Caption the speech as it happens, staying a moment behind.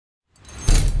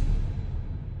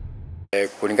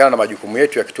Kulingana na majukumu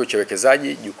yetu ya kituo cha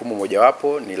uwekezaji, jukumu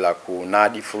mojawapo ni la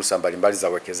kunadi fursa mbalimbali za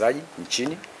uwekezaji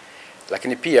nchini,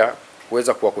 lakini pia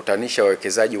kuweza kuwakutanisha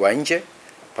wawekezaji wa nje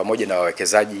pamoja na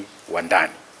wawekezaji wa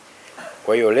ndani.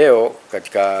 Kwa hiyo leo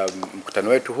katika mkutano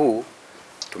wetu huu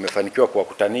tumefanikiwa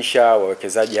kuwakutanisha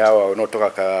wawekezaji hawa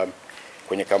wanaotoka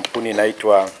kwenye kampuni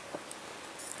inaitwa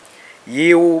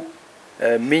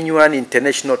Mingyuan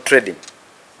International Trading,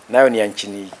 nayo ni ya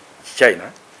nchini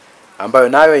China, ambayo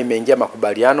nayo imeingia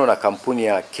makubaliano na kampuni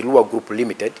ya Kilua Group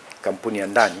Limited, kampuni ya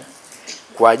ndani,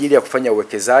 kwa ajili ya kufanya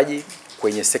uwekezaji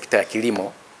kwenye sekta ya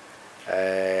kilimo,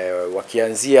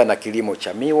 wakianzia na kilimo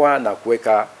cha miwa na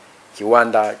kuweka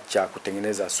kiwanda cha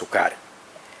kutengeneza sukari.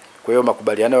 Kwa hiyo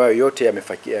makubaliano hayo yote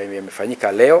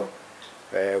yamefanyika leo.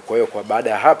 Kwa hiyo kwa baada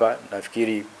ya hapa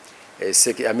nafikiri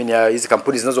hizi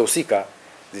kampuni zinazohusika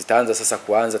zitaanza sasa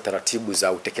kuanza taratibu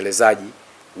za utekelezaji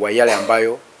wa yale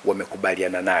ambayo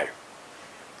wamekubaliana nayo.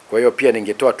 Kwa hiyo pia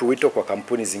ningetoa tu wito kwa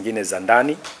kampuni zingine za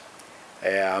ndani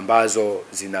ambazo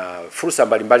zina fursa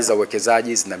mbalimbali za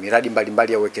uwekezaji, zina miradi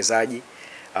mbalimbali ya uwekezaji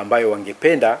ambayo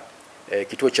wangependa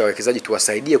kituo cha uwekezaji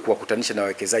tuwasaidie kuwakutanisha na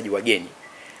wawekezaji wageni.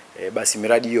 Basi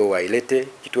miradi hiyo wailete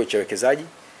kituo cha uwekezaji,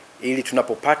 ili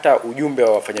tunapopata ujumbe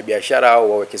wa wafanyabiashara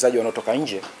au wawekezaji wanaotoka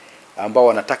nje ambao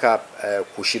wanataka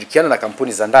kushirikiana na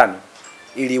kampuni za ndani,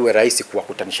 ili iwe rahisi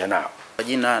kuwakutanisha nao.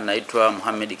 Jina naitwa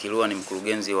Mohamed Kilua, ni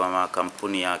mkurugenzi wa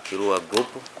makampuni ya Kilua Group.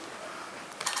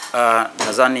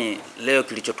 Nadhani leo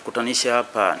kilichotukutanisha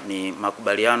hapa ni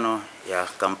makubaliano ya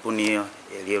kampuni hiyo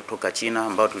iliyotoka China,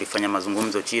 ambao tulifanya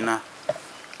mazungumzo China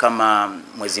kama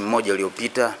mwezi mmoja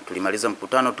uliopita. Tulimaliza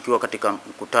mkutano tukiwa katika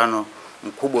mkutano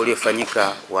mkubwa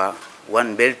uliofanyika wa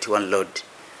One Belt One Road.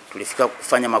 Tulifika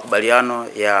kufanya makubaliano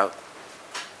ya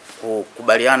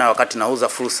kukubaliana wakati nauza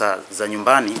fursa za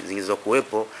nyumbani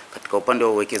zilizokuwepo katika upande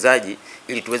wa uwekezaji,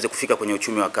 ili tuweze kufika kwenye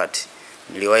uchumi wa kati.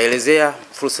 Niliwaelezea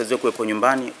fursa zilizokuwepo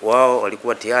nyumbani, wao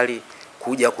walikuwa tayari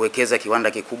kuja kuwekeza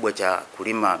kiwanda kikubwa cha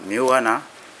kulima miwa na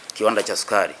kiwanda cha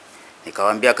sukari.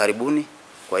 Nikawaambia karibuni.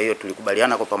 Kwa hiyo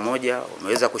tulikubaliana kwa pamoja,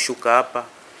 wameweza kushuka hapa.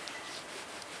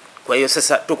 Kwa hiyo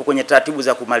sasa tuko kwenye taratibu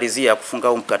za kumalizia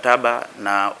kufunga mkataba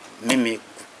na mimi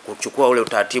kuchukua ule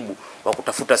utaratibu wa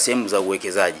kutafuta sehemu za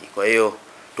uwekezaji. Kwa hiyo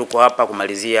tuko hapa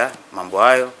kumalizia mambo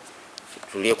hayo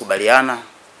tuliyokubaliana,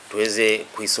 tuweze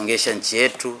kuisongesha nchi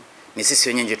yetu. Ni sisi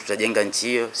wenyewe ndio tutajenga nchi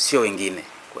hiyo, sio wengine.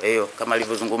 Kwa hiyo kama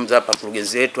alivyozungumza hapa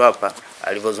mkurugenzi wetu hapa,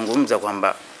 alivyozungumza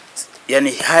kwamba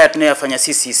yani haya tunayofanya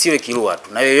sisi isiwe Kilua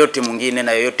tu, na yoyote mwingine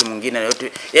na yoyote mwingine na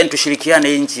yoyote, yani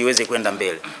tushirikiane nchi iweze kwenda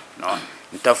mbele. Unaona?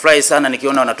 Nitafurahi sana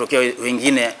nikiona wanatokea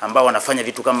wengine ambao wanafanya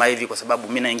vitu kama hivi, kwa sababu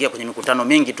mimi naingia kwenye mikutano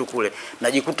mingi tu kule,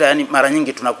 najikuta yani mara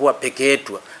nyingi tunakuwa peke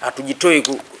yetu,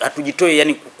 hatujitoi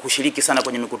yani kushiriki sana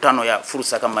kwenye mikutano ya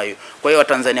fursa kama hiyo. Kwa hiyo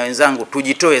Watanzania wenzangu,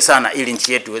 tujitoe sana ili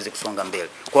nchi yetu iweze kusonga mbele.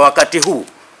 Kwa wakati huu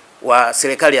wa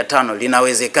serikali ya tano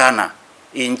linawezekana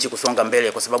hii nchi kusonga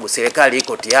mbele, kwa sababu serikali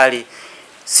iko tayari.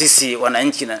 Sisi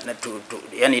wananchi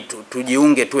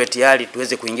tujiunge, tuwe tayari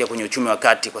tuweze kuingia kwenye uchumi wa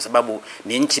kati, kwa sababu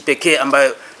ni nchi pekee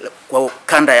ambayo kwa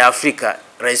kanda ya Afrika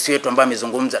rais wetu ambaye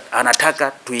amezungumza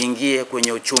anataka tuingie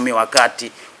kwenye uchumi wa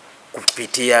kati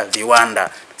kupitia viwanda.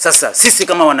 Sasa sisi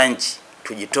kama wananchi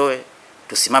tujitoe,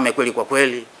 tusimame kweli kwa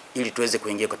kweli, ili tuweze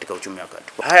kuingia katika uchumi wa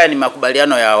kati. Haya ni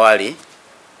makubaliano ya awali.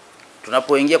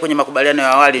 Tunapoingia kwenye makubaliano ya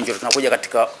awali ndio tunakuja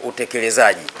katika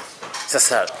utekelezaji.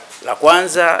 Sasa la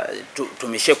kwanza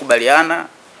tumeshakubaliana,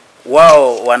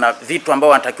 wao wana vitu ambao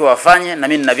wanatakiwa wafanye na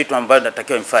mimi nina vitu ambavyo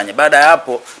natakiwa nifanye. Baada ya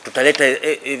hapo tutaleta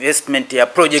investment ya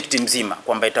project mzima,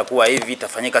 kwamba itakuwa hivi,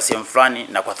 itafanyika sehemu fulani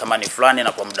na kwa thamani fulani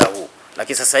na kwa muda huu.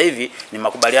 Lakini sasa hivi ni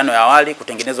makubaliano ya awali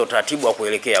kutengeneza utaratibu wa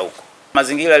kuelekea huko.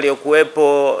 Mazingira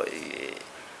yaliyokuwepo,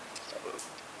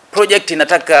 project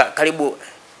inataka karibu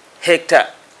hekta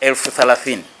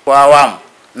 30,000 kwa awamu,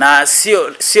 na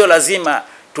sio lazima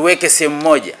tuweke sehemu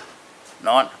moja.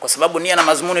 Naona kwa sababu nia na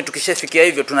mazumuni tukishafikia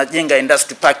hivyo tunajenga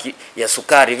industry park ya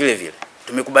sukari vile vile.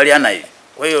 Tumekubaliana hivi.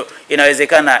 Kwa hiyo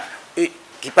inawezekana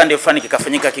kipande fulani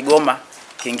kikafanyika Kigoma,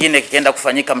 kingine kikaenda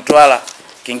kufanyika Mtwara,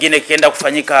 kingine kikaenda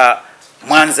kufanyika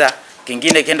Mwanza,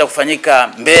 kingine kikaenda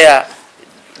kufanyika Mbeya,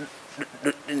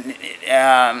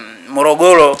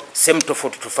 Morogoro, sehemu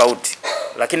tofauti tofauti.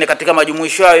 Lakini katika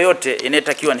majumuisho hayo yote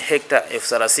inatakiwa ni hekta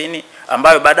 30,000,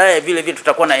 ambayo baadaye vile vile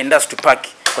tutakuwa na industry park,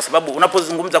 kwa sababu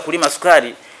unapozungumza kulima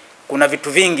sukari kuna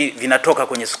vitu vingi vinatoka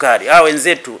kwenye sukari. Hao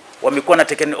wenzetu wamekuwa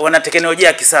na teknolojia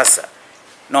ya kisasa.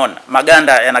 Naona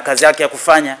maganda yana kazi yake ya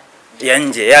kufanya ya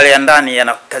nje, yale ya ndani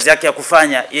yana kazi yake ya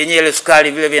kufanya. Yenyewe ile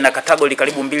sukari vile vile na kategori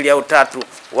karibu 2 au 3,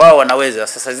 wao wanaweza.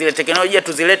 Sasa zile teknolojia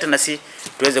tuzilete na si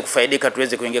tuweze kufaidika,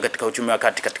 tuweze kuingia katika uchumi wa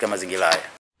kati katika mazingira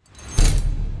haya.